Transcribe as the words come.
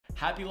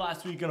Happy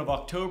last weekend of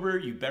October.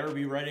 You better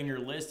be writing your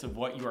list of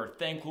what you are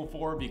thankful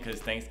for because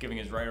Thanksgiving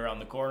is right around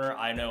the corner.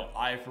 I know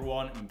I, for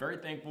one, am very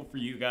thankful for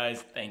you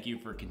guys. Thank you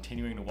for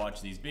continuing to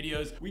watch these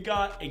videos. We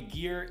got a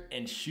gear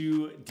and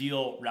shoe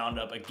deal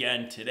roundup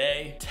again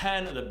today.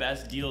 10 of the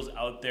best deals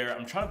out there.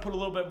 I'm trying to put a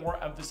little bit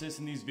more emphasis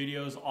in these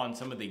videos on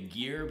some of the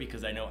gear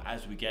because I know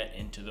as we get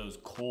into those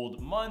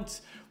cold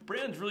months,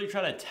 brands really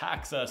try to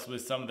tax us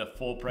with some of the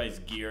full price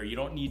gear. You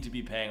don't need to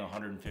be paying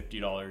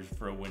 $150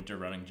 for a winter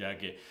running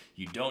jacket.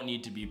 You don't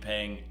need to be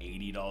paying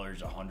 $80,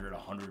 $100,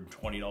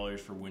 $120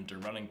 for winter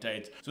running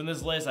tights. So in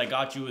this list, I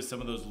got you with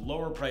some of those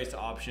lower priced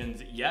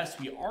options. Yes,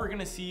 we are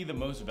gonna see the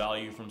most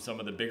value from some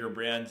of the bigger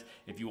brands.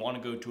 If you wanna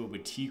go to a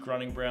boutique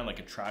running brand like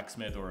a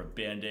Tracksmith or a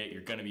Bandit,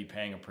 you're gonna be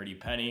paying a pretty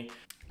penny.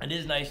 It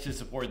is nice to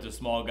support the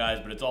small guys,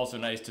 but it's also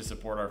nice to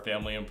support our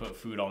family and put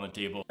food on the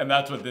table. And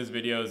that's what this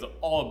video is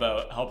all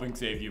about, helping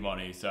save you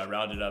money. So I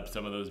rounded up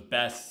some of those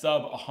best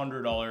sub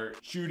 $100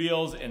 shoe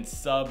deals and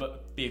sub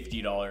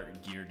 $50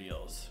 gear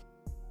deals.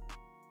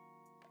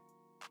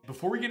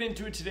 Before we get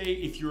into it today,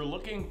 if you're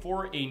looking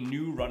for a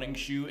new running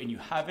shoe and you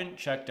haven't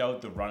checked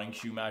out the Running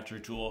Shoe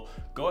Matcher tool,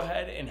 go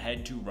ahead and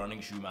head to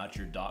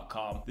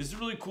runningshoematcher.com. This is a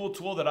really cool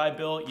tool that I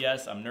built.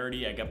 Yes, I'm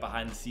nerdy. I get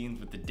behind the scenes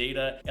with the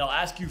data. It'll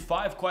ask you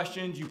 5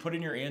 questions. You put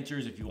in your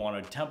answers if you want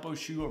a tempo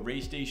shoe, a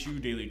race day shoe,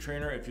 daily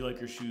trainer, if you like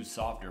your shoes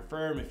soft or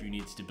firm, if you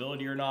need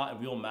stability or not,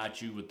 and we'll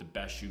match you with the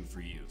best shoe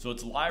for you. So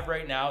it's live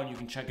right now and you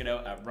can check it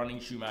out at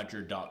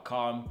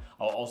runningshoematcher.com.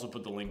 I'll also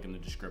put the link in the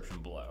description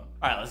below.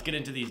 All right, let's get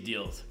into these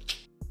deals.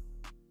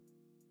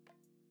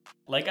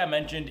 Like I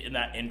mentioned in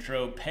that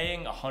intro,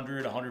 paying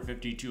 $100,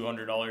 $150,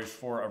 $200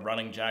 for a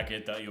running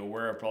jacket that you'll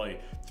wear probably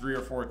 3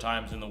 or 4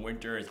 times in the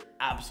winter is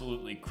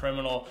absolutely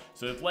criminal.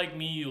 So if, like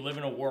me, you live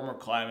in a warmer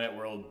climate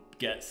where it'll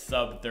get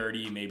sub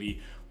 30,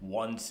 maybe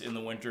once in the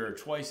winter or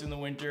twice in the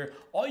winter,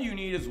 all you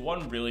need is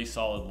one really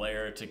solid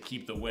layer to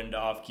keep the wind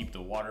off, keep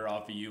the water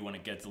off of you when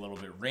it gets a little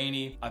bit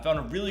rainy. I found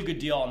a really good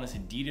deal on this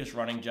Adidas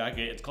running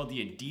jacket. It's called the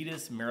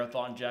Adidas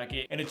Marathon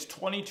Jacket, and it's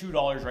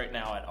 $22 right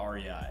now at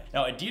REI.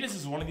 Now, Adidas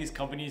is one of these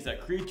companies that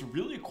creates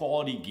really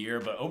quality gear,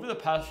 but over the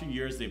past few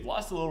years, they've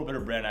lost a little bit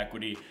of brand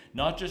equity,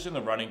 not just in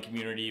the running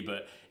community,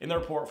 but in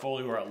their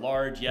portfolio at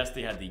large. Yes,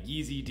 they had the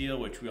Yeezy deal,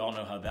 which we all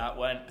know how that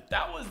went, but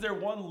that was their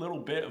one little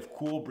bit of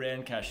cool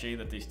brand cachet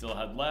that they still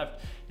had left.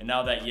 And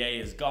now that Ye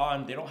is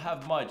gone, they don't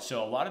have much.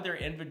 So a lot of their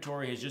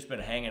inventory has just been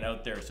hanging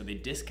out there. So they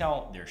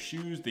discount their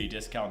shoes, they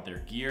discount their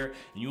gear,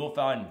 and you will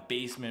find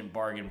basement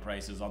bargain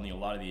prices on a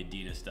lot of the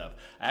Adidas stuff.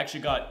 I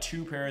actually got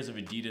 2 pairs of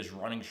Adidas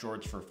running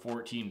shorts for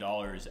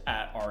 $14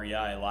 at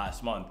REI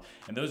last month.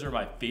 And those are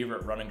my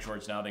favorite running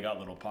shorts now. They got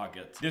little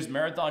pockets. This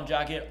marathon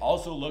jacket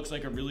also looks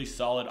like a really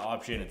solid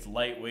option. It's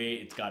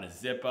lightweight, it's got a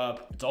zip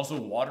up. It's also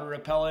water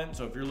repellent.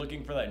 So if you're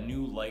looking for that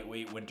new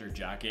lightweight winter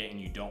jacket and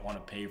you don't want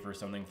to pay for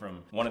something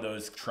from one of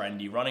those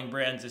trendy running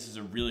brands, this is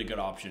a really good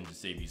option to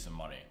save you some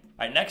money.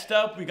 All right, next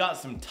up, we got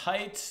some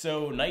tights.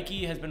 So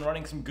Nike has been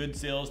running some good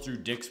sales through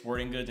Dick's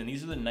Sporting Goods, and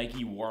these are the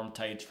Nike Warm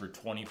Tights for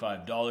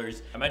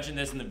 $25. I mentioned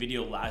this in the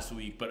video last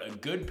week, but a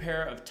good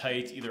pair of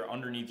tights either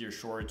underneath your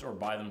shorts or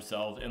by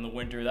themselves in the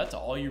winter, that's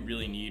all you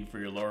really need for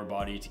your lower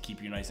body to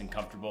keep you nice and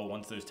comfortable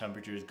once those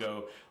temperatures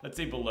go, let's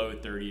say below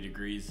 30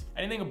 degrees.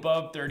 Anything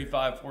above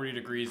 35, 40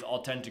 degrees,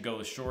 I'll tend to go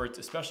with shorts,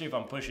 especially if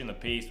I'm pushing the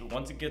pace, but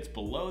once it gets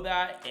below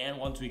that and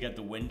once we get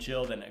the wind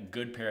chill, then a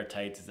good pair of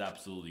tights is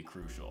absolutely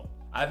crucial.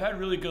 I've had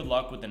really good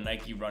luck with the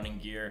Nike running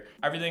gear.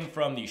 Everything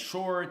from the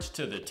shorts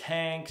to the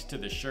tanks to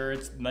the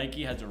shirts,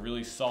 Nike has a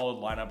really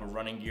solid lineup of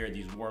running gear.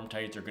 These warm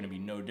tights are gonna be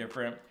no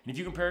different. And if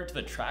you compare it to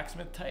the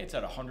Tracksmith tights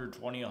at $120,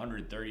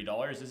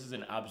 $130, this is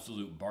an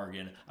absolute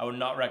bargain. I would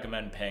not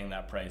recommend paying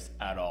that price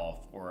at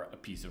all for a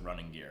piece of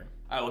running gear.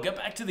 All right, we'll get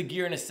back to the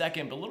gear in a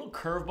second, but a little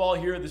curveball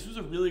here. This was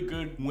a really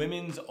good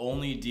women's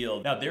only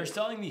deal. Now they're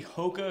selling the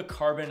Hoka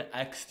Carbon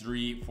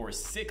X3 for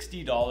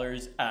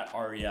 $60 at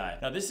REI.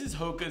 Now this is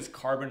Hoka's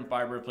carbon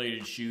fiber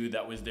plated shoe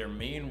that was their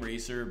main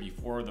racer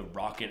before the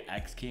Rocket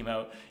X came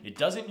out. It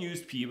doesn't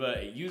use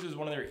PIBA, it uses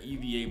one of their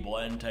EVA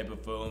blend type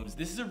of foams.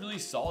 This is a really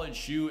solid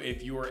shoe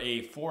if you're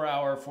a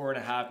 4-hour,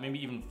 4.5,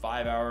 maybe even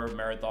 5-hour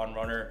marathon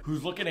runner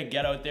who's looking to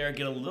get out there,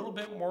 get a little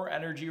bit more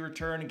energy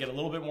return, and get a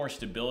little bit more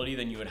stability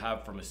than you would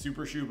have from a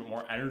super shoe, but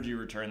more energy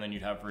return than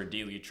you'd have for a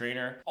daily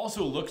trainer.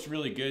 Also looks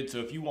really good, so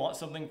if you want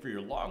something for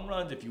your long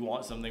runs, if you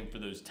want something for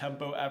those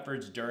tempo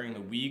efforts during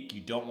the week, you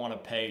don't want to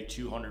pay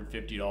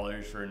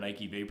 $250 for a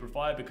Nike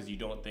Vaporfly because you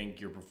don't think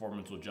your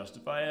performance will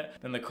justify it,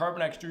 then the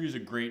Carbon X3 is a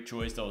great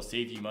choice that will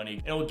save you money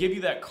and it will give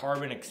you that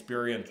carbon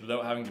experience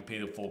without having to pay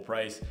the full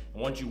price.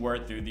 And once you wear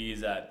through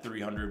these at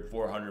 300,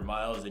 400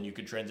 miles, then you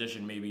could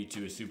transition maybe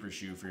to a super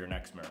shoe for your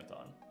next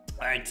marathon.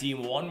 All right,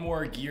 team, one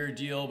more gear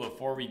deal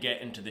before we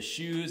get into the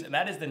shoes, and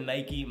that is the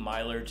Nike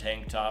Myler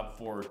tank top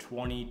for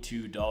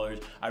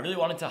 $22. I really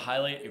wanted to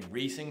highlight a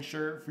racing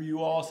shirt for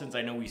you all, since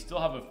I know we still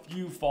have a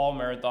few fall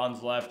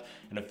marathons left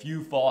and a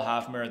few fall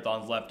half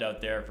marathons left out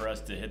there for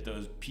us to hit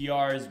those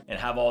PRs and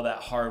have all that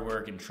hard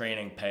work and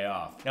training pay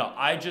off. Now,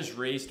 I just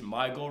raced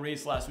my goal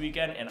race last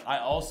weekend, and I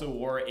also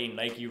wore a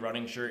Nike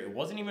running shirt. It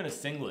wasn't even a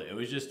singlet. It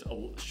was just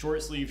a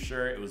short sleeve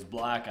shirt. It was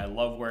black. I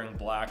love wearing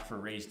black for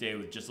race day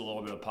with just a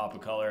little bit of pop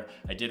of color.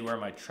 I did wear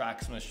my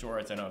Tracksmith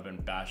shorts. I know I've been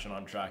bashing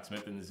on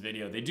Tracksmith in this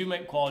video. They do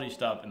make quality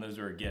stuff, and those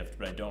are a gift,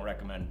 but I don't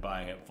recommend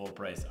buying it full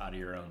price out of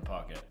your own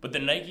pocket. But the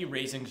Nike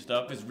racing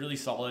stuff is really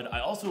solid.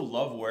 I also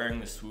love wearing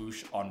the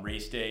swoosh on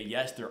race day.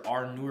 Yes, there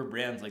are newer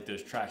brands like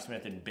those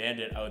Tracksmith and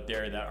Bandit out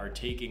there that are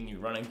taking the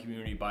running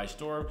community by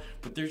storm,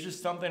 but there's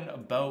just something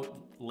about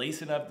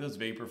lacing up those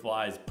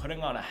Vaporflies,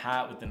 putting on a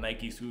hat with the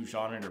Nike swoosh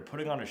on it, or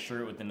putting on a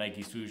shirt with the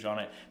Nike swoosh on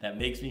it that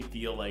makes me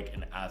feel like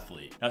an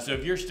athlete. Now, so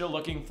if you're still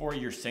looking for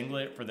your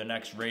singlet for the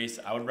next race,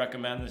 I would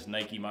recommend this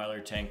Nike Myler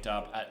tank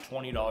top at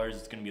 $20.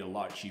 It's gonna be a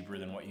lot cheaper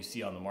than what you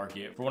see on the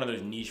market for one of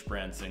those niche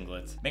brand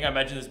singlets. I think I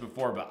mentioned this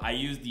before, but I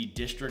used the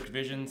District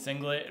Vision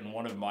singlet in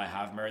one of my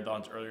half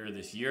marathons earlier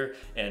this year,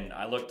 and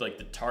I looked like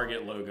the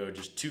Target logo,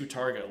 just two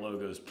Target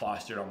logos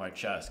plastered on my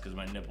chest because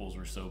my nipples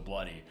were so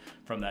bloody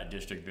from that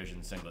District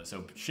Vision singlet.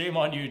 So shame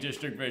on you,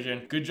 District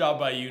Vision. Good job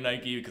by you,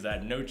 Nike, because I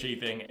had no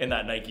chafing in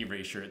that Nike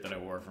race shirt that I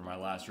wore for my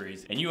last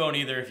race, and you won't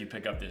either if you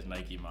pick up this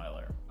Nike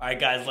Myler. All right,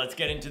 guys, let's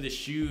get into the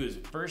shoes.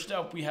 First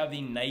up, we have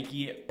the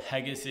Nike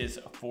Pegasus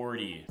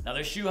 40. Now,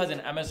 this shoe has an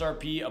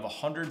MSRP of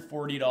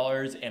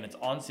 $140, and it's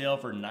on sale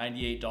for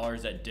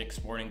 $98 at Dick's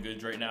Sporting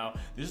Goods right now.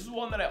 This is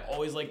one that I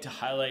always like to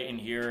highlight in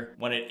here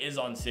when it is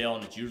on sale,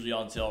 and it's usually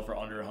on sale for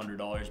under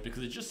 $100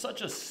 because it's just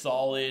such a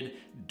solid,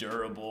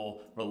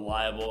 durable,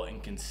 reliable,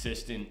 and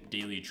consistent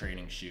daily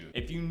training shoe.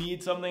 If you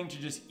need something to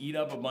just eat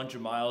up a bunch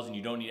of miles and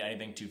you don't need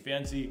anything too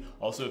fancy,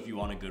 also if you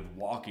want a good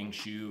walking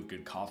shoe,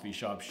 good coffee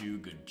shop shoe,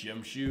 good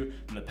gym shoe,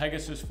 then the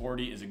Pegasus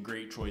 40 is a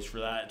great choice for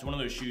that. It's one of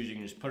those shoes you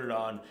can just put it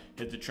on,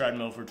 hit the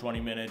treadmill for 20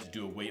 minutes,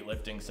 do a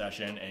weightlifting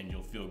session, and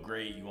you'll feel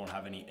great. You won't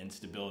have any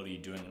instability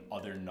doing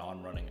other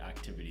non-running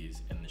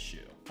activities in the shoe.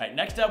 All right,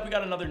 next up, we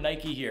got another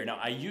Nike here. Now,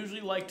 I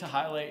usually like to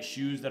highlight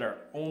shoes that are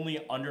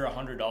only under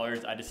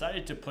 $100. I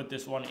decided to put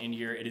this one in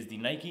here. It is the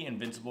Nike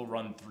Invincible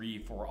Run 3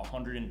 for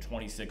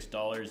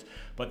 $126,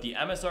 but the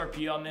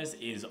MSRP on this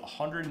is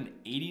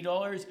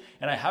 $180,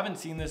 and I haven't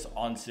seen this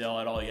on sale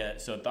at all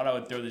yet, so I thought I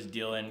would throw this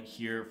deal in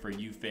here for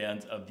you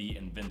fans of the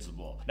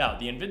Invincible. Now,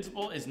 the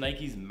Invincible is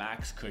Nike's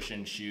max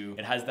cushion shoe.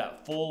 It has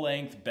that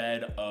full-length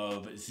bed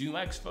of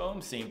ZoomX foam,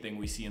 same thing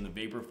we see in the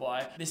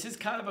Vaporfly. This is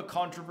kind of a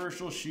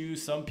controversial shoe.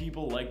 Some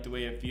people like the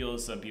way it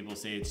feels. Some people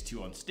say it's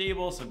too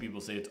unstable. Some people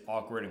say it's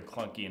awkward and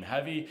clunky and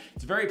heavy.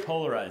 It's very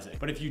polarizing.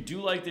 But if you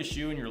do like this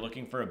shoe and you're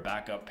looking for a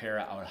backup pair,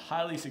 I would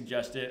highly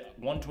suggest it.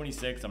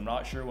 $126. I'm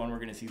not sure when we're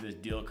gonna see this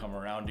deal come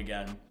around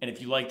again. And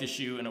if you like the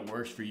shoe and it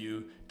works for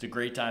you, it's a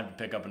great time to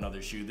pick up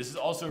another shoe. This is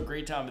also a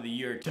great time of the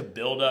year to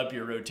build up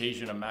your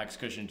rotation of max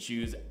cushion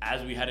shoes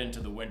as we head into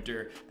the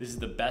winter. This is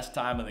the best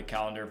time of the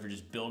calendar for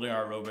just building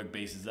our aerobic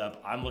bases up.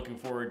 I'm looking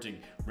forward to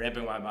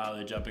ramping my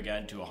mileage up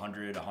again to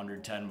 100,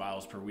 110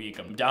 miles per week.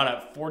 I'm down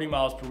at 40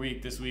 miles per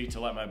week this week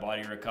to let my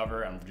body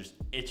recover. I'm just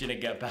itching to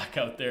get back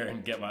out there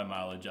and get my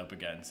mileage up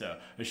again. So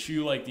a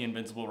shoe like the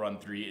Invincible Run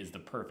 3 is the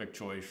perfect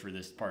choice for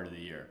this part of the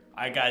year.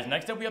 All right, guys,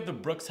 next up we have the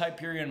Brooks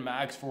Hyperion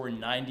Max for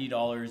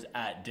 $90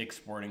 at Dick's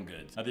Sporting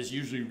Goods. Now, this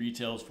usually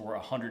retails for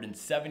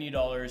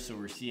 $170, so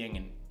we're seeing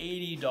an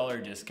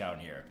 $80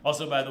 discount here.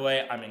 Also, by the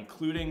way, I'm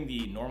including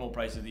the normal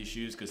price of these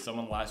shoes because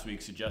someone last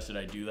week suggested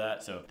I do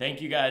that. So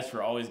thank you guys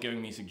for always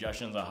giving me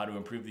suggestions on how to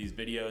improve these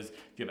videos.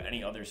 If you have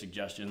any other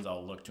suggestions,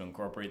 I'll look to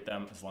incorporate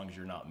them as long as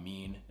you're not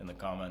mean in the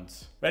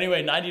comments. But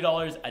anyway,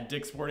 $90 at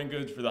Dick's Sporting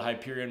Goods for the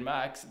Hyperion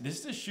Max. This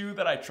is a shoe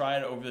that I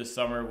tried over the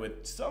summer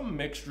with some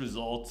mixed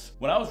results.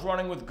 When I was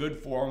running with good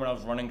form, when I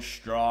was running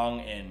strong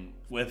and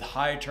with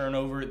high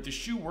turnover, the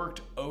shoe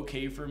worked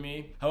okay for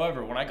me.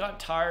 However, when I got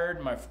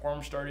tired, my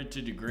form started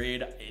to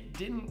degrade. It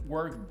didn't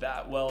work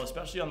that well,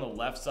 especially on the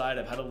left side.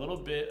 I've had a little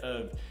bit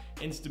of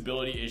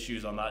instability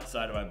issues on that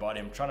side of my body.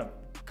 I'm trying to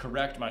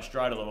correct my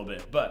stride a little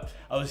bit, but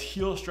I was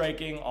heel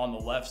striking on the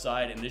left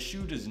side, and this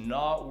shoe does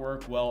not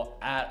work well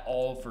at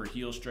all for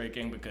heel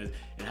striking because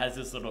it has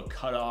this little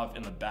cutoff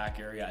in the back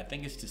area. I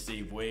think it's to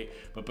save weight,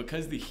 but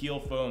because the heel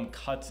foam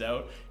cuts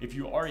out, if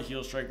you are a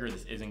heel striker,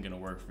 this isn't gonna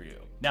work for you.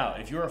 Now,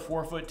 if you're a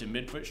forefoot to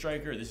midfoot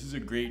striker, this is a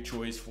great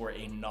choice for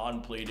a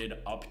non-plated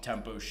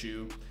up-tempo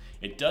shoe.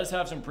 It does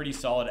have some pretty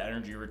solid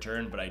energy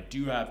return, but I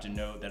do have to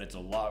note that it's a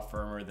lot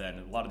firmer than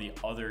a lot of the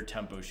other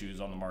tempo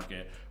shoes on the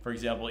market. For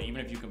example,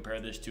 even if you compare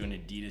this to an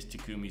Adidas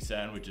Takumi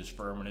Sen, which is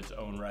firm in its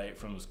own right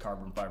from those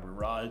carbon fiber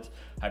rods,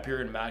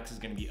 Hyperion Max is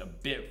going to be a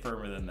bit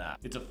firmer than that.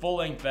 It's a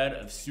full-length bed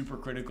of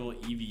supercritical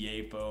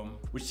EVA foam,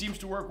 which seems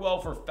to work well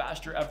for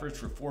faster efforts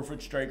for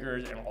forefoot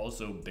strikers and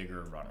also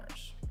bigger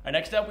runners.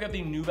 Next up, we have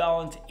the New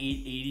Balance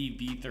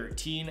 880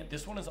 V13.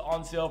 This one is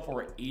on sale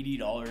for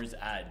 $80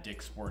 at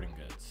Dick's Sporting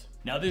Goods.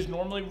 Now this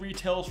normally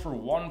retails for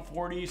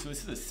 $140, so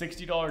this is a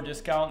 $60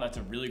 discount. That's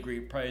a really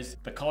great price.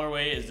 The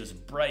colorway is this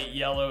bright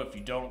yellow. If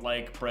you don't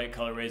like bright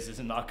colorways, this is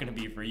not gonna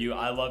be for you.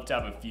 I love to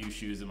have a few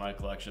shoes in my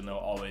collection though,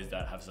 always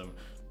that have some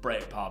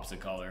bright pops of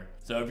color.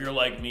 So if you're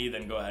like me,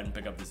 then go ahead and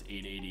pick up this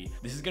 880.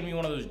 This is gonna be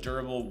one of those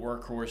durable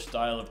workhorse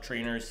style of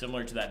trainers,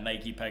 similar to that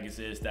Nike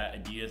Pegasus, that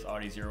Adidas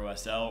Adizero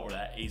SL, or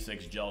that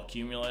Asics Gel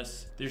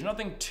Cumulus. There's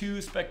nothing too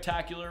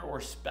spectacular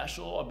or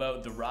special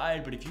about the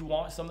ride, but if you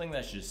want something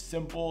that's just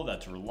simple,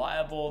 that's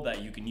reliable,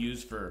 that you can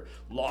use for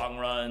long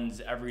runs,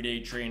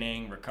 everyday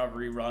training,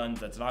 recovery runs,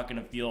 that's not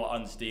gonna feel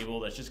unstable,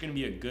 that's just gonna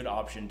be a good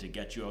option to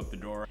get you out the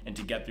door and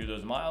to get through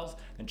those miles,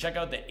 then check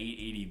out the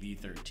 880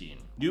 V13.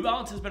 New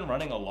Balance has been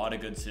running a lot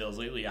of good sales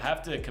lately. I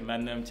have to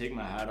commend them, take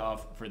my hat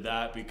off for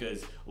that,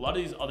 because a lot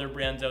of these other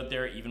brands out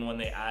there, even when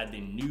they add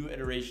the new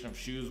iteration of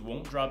shoes,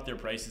 won't drop their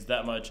prices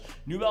that much.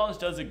 New Balance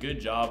does a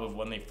good job of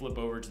when they flip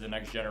over to the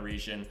next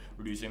generation,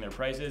 reducing their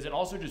prices and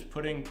also just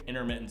putting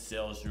intermittent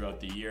sales throughout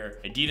the year.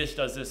 Adidas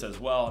does this as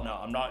well. Now,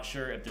 I'm not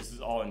sure if this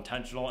is all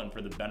intentional and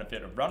for the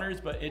benefit of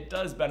runners, but it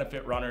does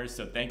benefit runners.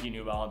 So thank you,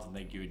 New Balance, and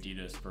thank you,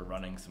 Adidas, for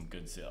running some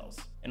good sales.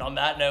 And on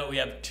that note, we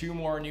have 2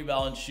 more New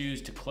Balance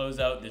shoes to close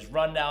out this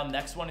rundown.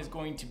 Next one is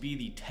going to be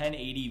the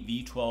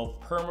 1080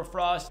 V12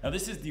 Permafrost. Now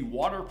this is the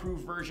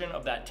waterproof version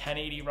of that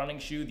 1080 running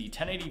shoe. The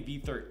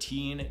 1080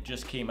 V13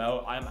 just came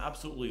out. I'm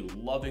absolutely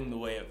loving the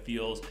way it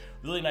feels.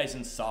 Really nice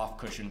and soft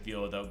cushion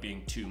feel without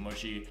being too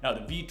mushy. Now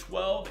the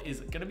V12 is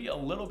gonna be a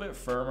little bit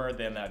firmer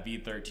than that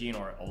V13,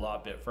 or a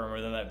lot bit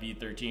firmer than that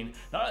V13.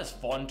 Not as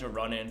fun to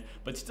run in,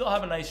 but still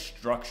have a nice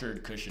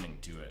structured cushioning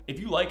to it. If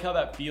you like how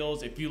that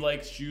feels, if you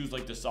like shoes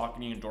like the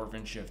Saucony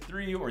Endorphin Shift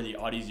 3 or the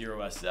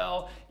Adizero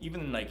SL,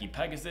 even the Nike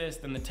Pegasus,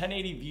 then the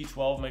 1080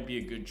 V12 might be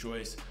a good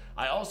choice.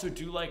 I also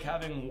do like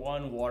having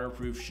one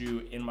waterproof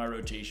shoe in my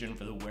rotation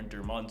for the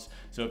winter months.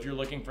 So if you're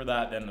looking for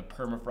that, then the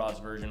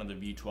Permafrost version of the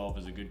V12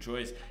 is a good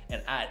choice.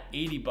 And at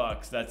 80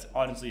 bucks, that's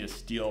honestly a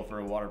steal for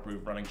a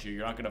waterproof running shoe.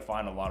 You're not gonna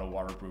find a lot of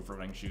waterproof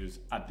running shoes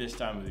at this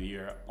time of the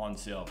year on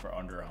sale for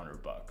under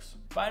 100 bucks.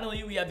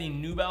 Finally, we have the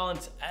New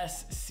Balance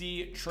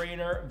SC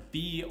Trainer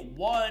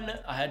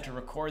V1. I had to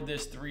record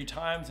this 3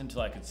 times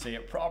until I could say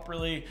it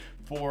properly,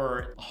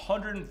 for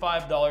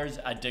 $105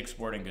 at Dick's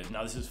Sporting Goods.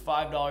 Now this is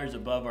 $5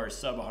 above our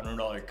sub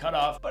 $100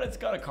 cutoff, but it's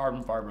got a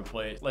carbon fiber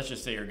plate. Let's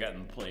just say you're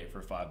getting the plate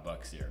for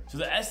 $5 here. So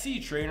the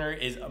SC Trainer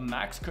is a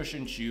max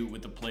cushion shoe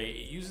with the plate.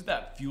 It uses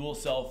that fuel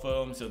cell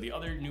foam. So the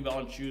other New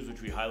Balance shoes,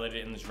 which we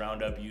highlighted in this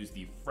roundup, use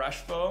the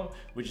fresh foam,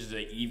 which is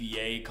an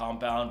EVA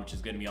compound, which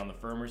is gonna be on the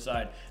firmer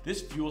side.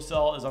 This fuel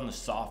cell is on the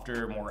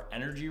softer, more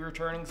energy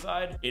returning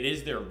side. It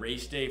is their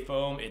race day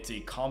foam. It's a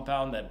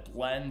compound that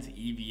blends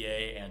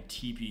EVA and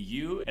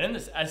TPU. And in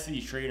this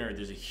SC Trainer,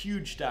 there's a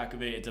huge stack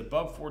of it. It's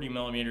above 40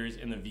 millimeters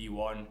in the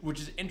V1, which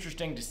is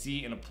interesting to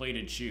see in a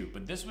plated shoe.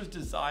 But this was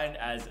designed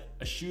as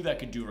a shoe that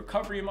could do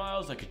recovery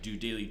miles, that could do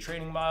daily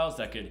training miles,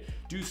 that could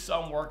do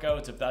some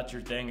workouts if that's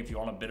your thing, if you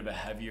want a bit of a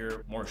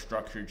heavier, more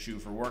structured shoe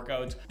for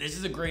workouts. This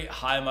is a great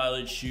high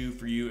mileage shoe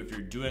for you if you're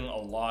doing a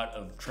lot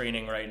of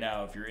training right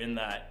now, if you're in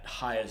that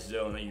highest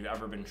zone that you've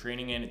ever been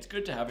training in. It's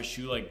good to have a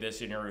shoe like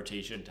this in your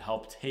rotation to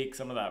help take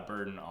some of that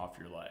burden off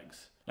your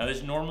legs. Now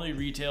this normally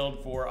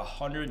retailed for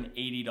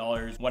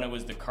 $180 when it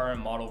was the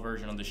current model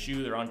version of the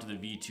shoe. They're onto the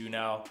V2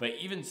 now, but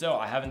even so,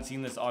 I haven't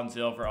seen this on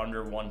sale for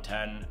under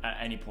 $110 at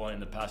any point in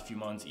the past few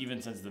months,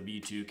 even since the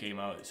V2 came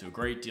out. So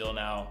great deal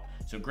now.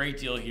 So great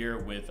deal here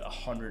with a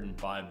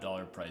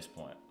 $105 price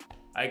point.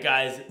 All right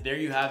guys, there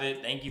you have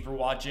it. Thank you for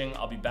watching.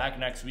 I'll be back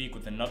next week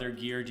with another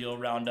gear deal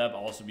roundup.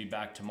 I'll also be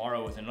back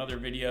tomorrow with another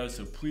video.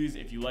 So please,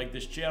 if you like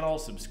this channel,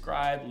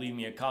 subscribe, leave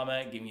me a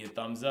comment, give me a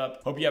thumbs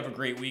up. Hope you have a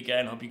great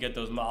weekend. Hope you get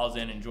those miles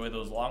in, enjoy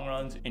those long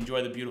runs,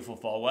 enjoy the beautiful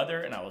fall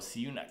weather, and I will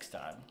see you next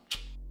time.